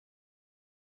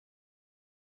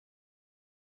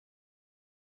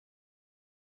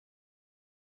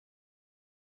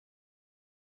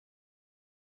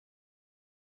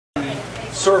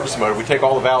service mode. We take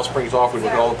all the valve springs off, we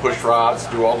look at all the push rods,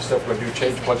 do all the stuff we're going to do,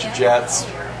 change a bunch of jets.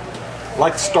 I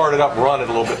like to start it up, run it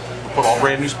a little bit, put all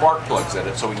brand new spark plugs in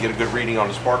it so we can get a good reading on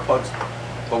the spark plugs.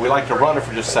 But we like to run it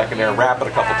for just a second there, wrap it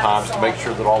a couple times to make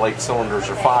sure that all 8 cylinders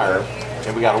are fired.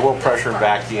 And we got a oil pressure and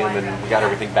vacuum, and we got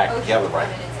everything back together right.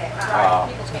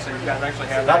 So you guys actually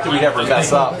have not that we never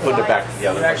mess up putting it back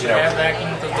together. You actually have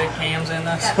vacuum with the big cams in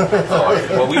this?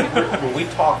 Well, when we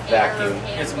talk vacuum,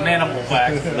 it's minimal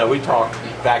vacuum. No, we talk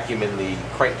vacuum in the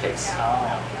crankcase.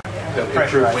 To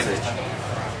improve windage.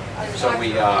 So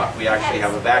we actually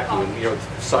have a vacuum,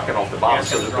 sucking off the bottom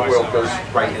so that the oil goes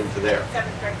right into there.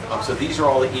 So these are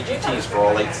all the EGTs for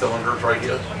all 8 cylinders right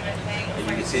here. And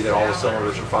you can see that all the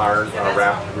cylinders are fired,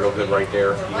 wrapped real good right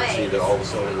there. You can see that all the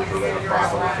cylinders are around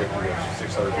 550 to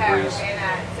 600 degrees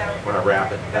when I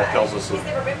wrap it. That tells us if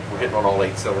we're hitting on all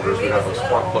 8 cylinders. We have a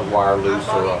spark plug wire loose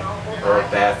or a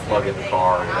bad plug in the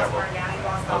car or whatever.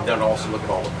 Then also look at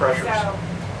all the pressures.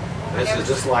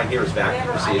 This line here is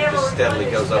vacuum. You see it just steadily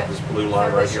goes up, this blue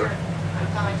line right here.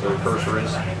 So the cursor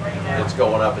is, it's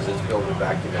going up as it's building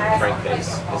vacuum in the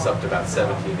crankcase. It's up to about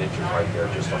 17 inches right there,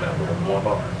 just on that little warm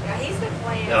up.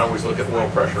 And I always look at oil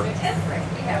pressure.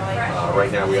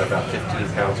 Right now we have about 15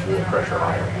 pounds of oil pressure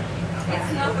higher.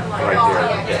 Right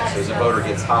there. Yes, as the motor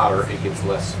gets hotter, it gets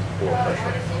less oil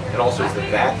pressure. And also as the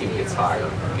vacuum gets higher,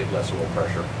 you get less oil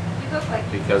pressure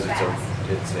because it's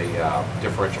a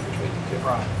differential between the two.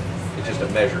 It's just a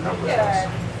measured number of things.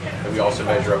 And we also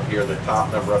measure up here, the top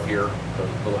number up here,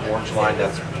 the orange line,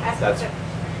 that's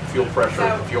fuel pressure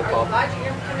at the fuel pump.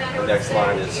 The next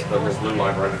line is, the little blue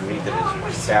line right underneath it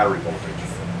is battery voltage.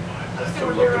 So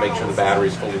we look to make sure the battery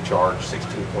is fully charged,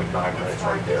 16.9 volts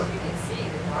right there.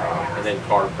 And then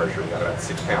carb pressure, we got about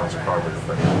 6 pounds of carburetor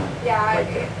pressure right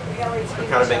there. So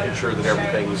kind of making sure that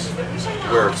everything's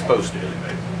where it's supposed to be.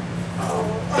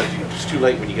 Because it's too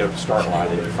late when you get up the start line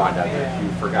and you find out that you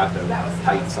forgot to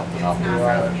tighten something up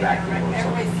or vacuum or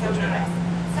something.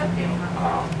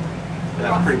 And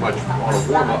that's pretty much on a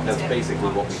warm-up, that's basically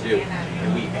what we do.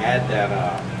 And we add that,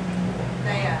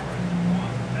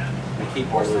 we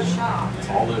keep all those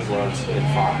runs in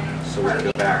 5. So we can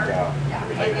go back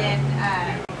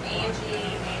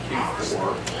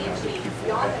Q4.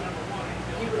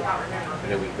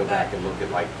 And then we can go back and look at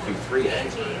like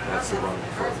Q3A, that's the run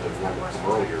from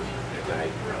earlier today,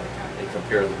 and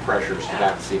compare the pressures to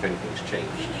that to see if anything's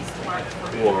changed.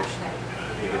 Or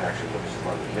we can actually look at the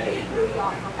run we made.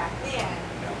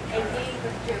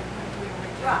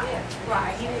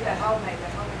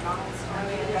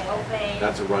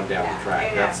 That's a run down the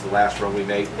track. That's the last run we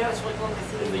made.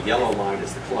 And the yellow line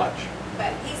is the clutch.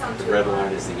 The red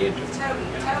line is the engine. And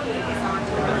the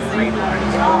green line is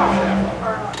the drive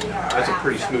shaft. That's a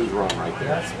pretty smooth run right there.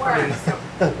 That's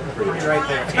pretty right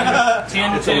there.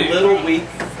 10 it's a little weak.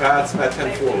 It's about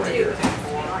 10.4 right here.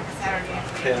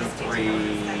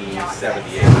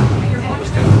 10.378.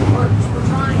 Almost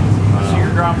 10.4. So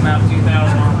you're dropping out 2,000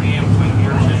 RPM between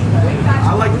your shifts.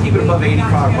 I like to keep it above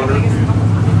 8,500.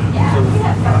 So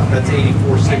that's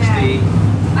 8460.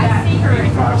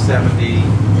 8570,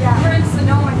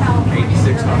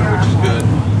 8600, which is good.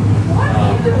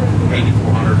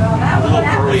 8400. A little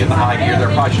early in the high gear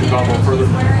there, probably should have gone a little further.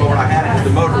 But when I had it,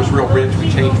 the motor was real rich. We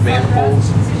changed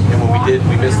manifolds, and when we did,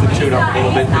 we missed the tune-up a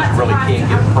little bit because you really can't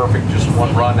get it perfect just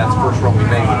one run. That's the first run we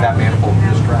made with that manifold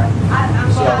in this track.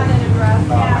 So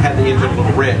I had the engine a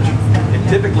little rich. And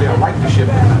typically I like to ship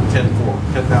it at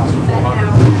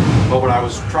 10,400. But when I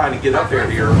was trying to get up there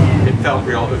here, it got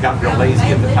real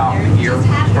lazy at the top of the gear.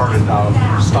 Started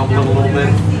stumbling a little bit.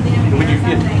 And when you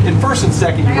get in first and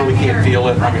second, you really can't feel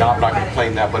it. I mean, I'm not going to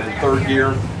claim that, but in third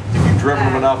gear, if you've driven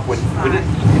them enough, if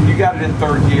you got it in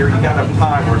third gear, you got enough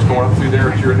time where it's going up through there,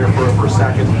 if you're in there for over a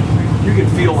second, you can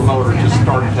feel the motor just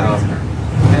starting to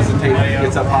hesitate when it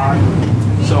gets up high.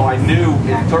 So I knew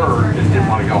in third, it didn't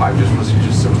want to go. I knew there was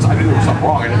something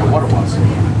wrong. I didn't know what it was.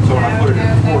 So when I put it in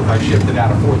fourth, I shifted out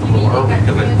of fourth a little early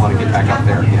because I didn't want to get back up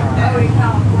there again.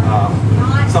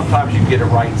 Sometimes you get it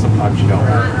right, sometimes you don't.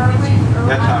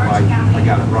 That time I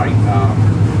got it right.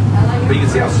 But you can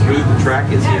see how smooth the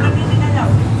track is here.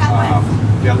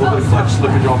 We got a little bit of clutch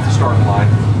slippage off the start line,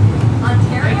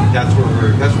 and that's where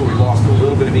we lost a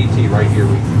little bit of ET right here.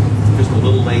 Just a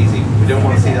little lazy. We don't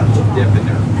want to see that little dip in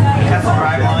there. That's a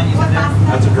drive line you said?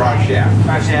 That's a drive shaft.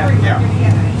 Drive shaft? Yeah.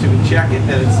 So we check it,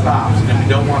 then it stops, and we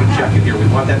don't want to check it here. We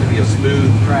want that to be a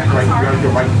smooth, right? You're going to go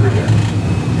right through there.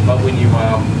 But when you,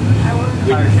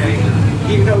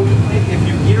 if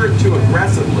you gear it too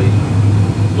aggressively,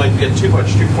 like get too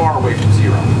far away from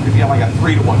zero. If you have like a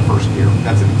 3-to-1 first gear,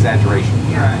 that's an exaggeration.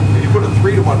 Right. If you put a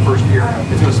 3-to-1 first gear,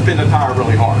 it's going to spin the tire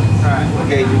really hard. Right.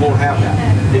 Okay, you won't have that.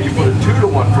 If you put a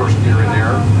 2-to-1 first gear in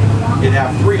there, it'd have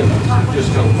 3 of those. It'd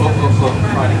just go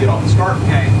trying to get off the start.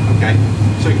 Okay. Okay.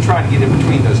 So you're trying to get in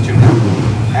between those two now.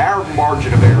 Our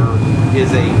margin of error is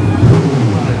a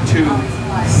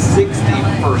 260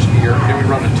 first gear, then we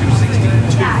run a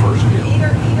 262 first gear.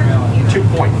 2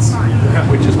 points,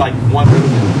 which is like 1%.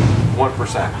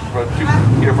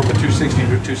 You know, from a 260 to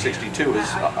a 262 is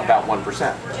about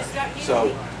 1%.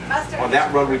 So on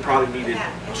that run, we probably needed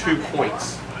 2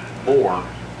 points more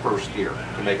first gear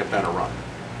to make a better run,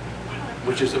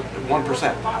 which is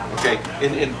 1%. Okay,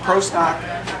 in Pro Stock,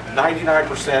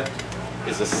 99%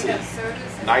 is a C,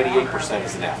 98%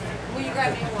 is an F.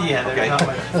 Yeah, there's Okay, not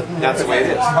much that's the way it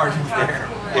is. margin for error.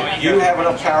 If you have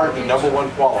enough power to be #1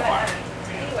 qualifier,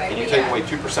 and you take away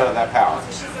 2% of that power,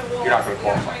 you're not going to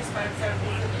qualify.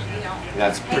 And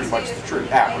that's pretty much the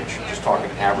truth. Average, just talking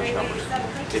average numbers.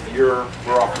 If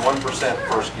we're off 1%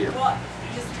 first gear,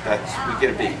 we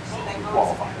get a B, we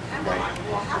qualify, okay,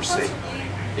 or C.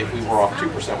 If we were off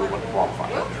 2%, we wouldn't qualify.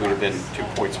 We'd have been 2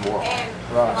 points more.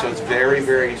 So it's very,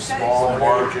 very small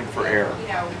margin for error.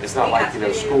 It's not like,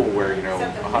 school where,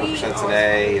 100% is an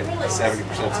A, and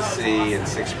 70% is a C, and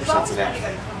 60% is an F.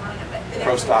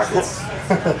 Pro Stock, it's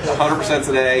 100% is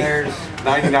an A,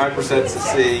 99% is a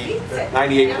C,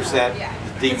 98%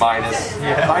 D minus,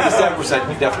 97%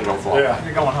 you definitely don't qualify. Yeah.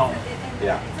 You're going home.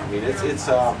 Yeah, I mean it's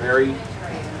very.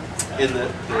 And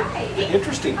the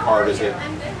interesting part is that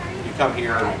you come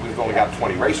here and we've only got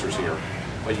 20 racers here,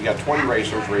 but you got 20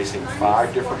 racers racing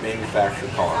 5 different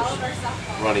manufactured cars,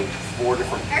 running 4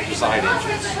 different design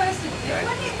engines, okay?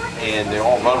 And they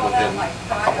all run within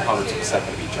a couple hundredths of a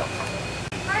second of each other.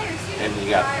 And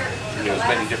you got as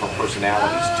many different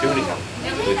personalities tuning them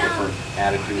with different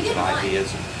attitudes and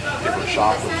ideas, and different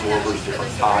shock absorbers,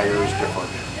 different tires, different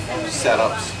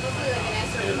setups,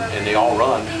 and they all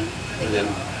run within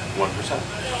 1%.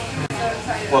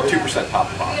 Well, 2% top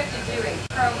to bottom.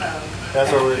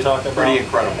 That's what we were talking about. Pretty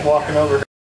incredible. Walking over